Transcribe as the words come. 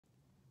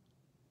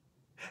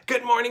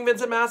Good morning,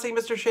 Vincent Massey,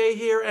 Mr. Shea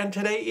here, and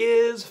today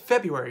is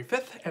February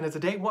 5th, and it's a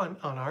day 1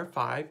 on our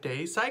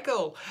 5-day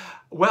cycle.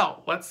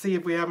 Well, let's see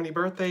if we have any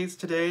birthdays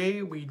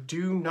today. We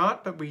do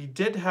not, but we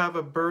did have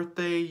a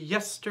birthday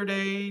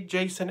yesterday.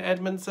 Jason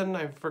Edmondson,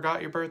 I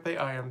forgot your birthday.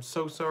 I am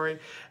so sorry.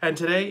 And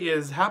today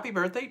is happy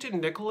birthday to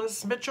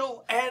Nicholas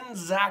Mitchell and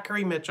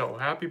Zachary Mitchell.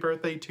 Happy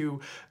birthday to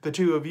the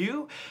two of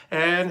you,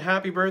 and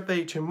happy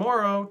birthday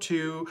tomorrow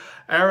to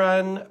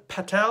Aaron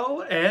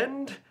Patel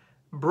and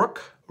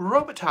Brooke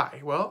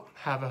Robitaille. Well,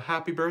 have a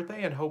happy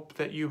birthday and hope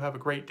that you have a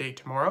great day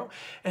tomorrow.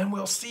 And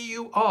we'll see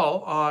you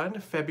all on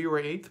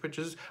February 8th, which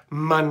is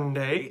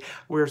Monday.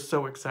 We're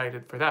so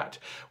excited for that.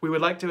 We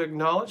would like to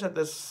acknowledge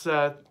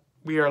that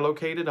we are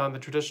located on the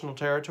traditional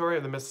territory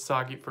of the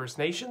Mississauga First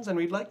Nations, and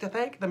we'd like to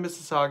thank the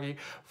Mississauga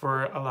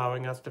for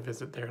allowing us to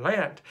visit their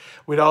land.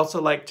 We'd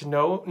also like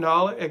to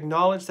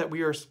acknowledge that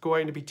we are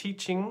going to be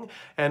teaching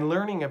and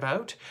learning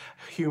about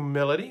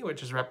humility,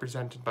 which is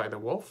represented by the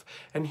wolf,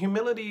 and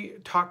humility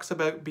talks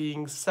about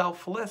being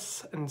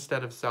selfless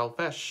instead of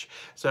selfish.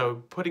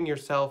 So putting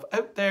yourself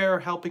out there,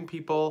 helping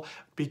people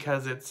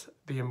because it's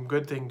the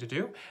good thing to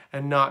do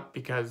and not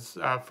because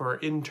for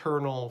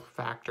internal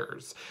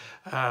factors.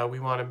 We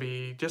want to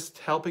be just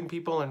helping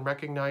people and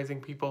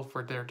recognizing people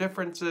for their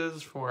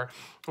differences, for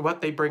what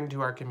they bring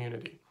to our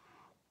community.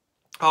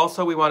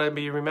 Also, we want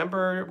to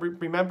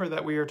remember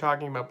that we are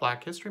talking about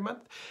Black History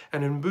Month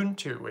and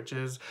Ubuntu, which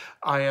is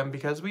I am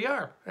because we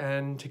are,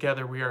 and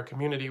together we are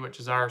community, which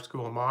is our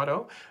school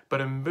motto.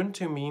 But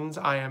Ubuntu means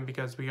I am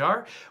because we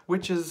are,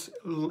 which is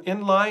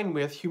in line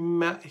with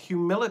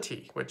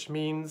humility, which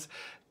means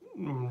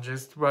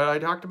just what I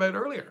talked about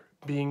earlier,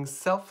 being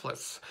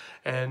selfless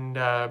and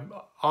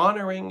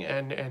honoring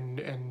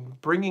and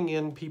bringing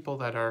in people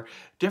that are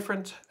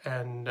different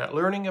and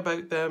learning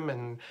about them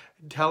and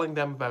telling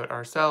them about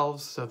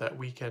ourselves so that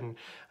we can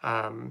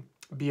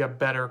be a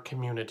better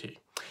community.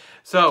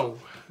 So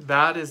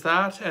that is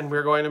that, and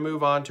we're going to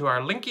move on to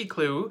our Linky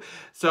Clue.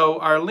 So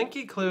our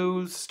Linky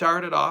Clue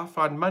started off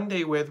on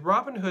Monday with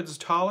Robin Hood's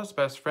tallest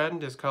best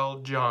friend is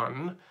called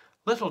John,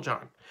 Little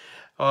John.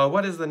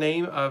 What is the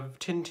name of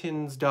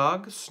Tintin's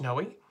dog?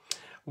 Snowy.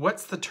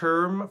 What's the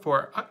term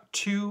for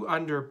 2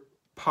 under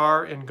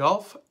par in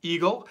golf?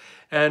 Eagle.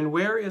 And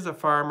where is a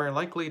farmer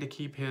likely to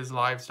keep his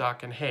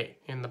livestock and hay?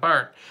 In the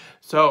barn.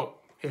 So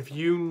if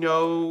you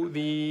know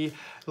the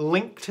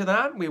link to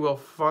that, we will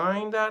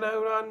find that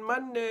out on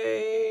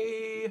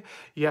Monday.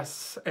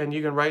 Yes, and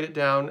you can write it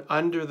down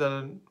under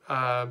the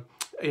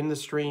in the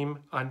stream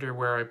under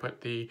where I put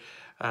the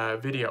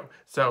video.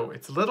 So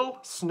it's little,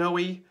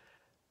 snowy,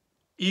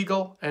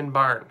 eagle, and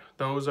barn.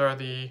 Those are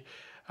the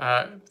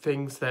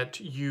things that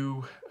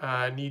you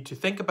need to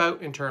think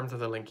about in terms of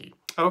the Linky.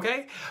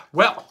 Okay,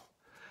 well,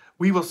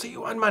 we will see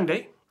you on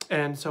Monday.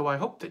 And so I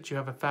hope that you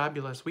have a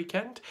fabulous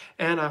weekend,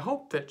 and I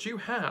hope that you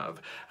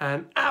have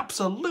an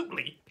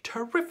absolutely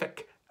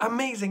terrific,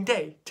 amazing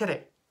day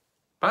today.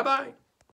 Bye-bye.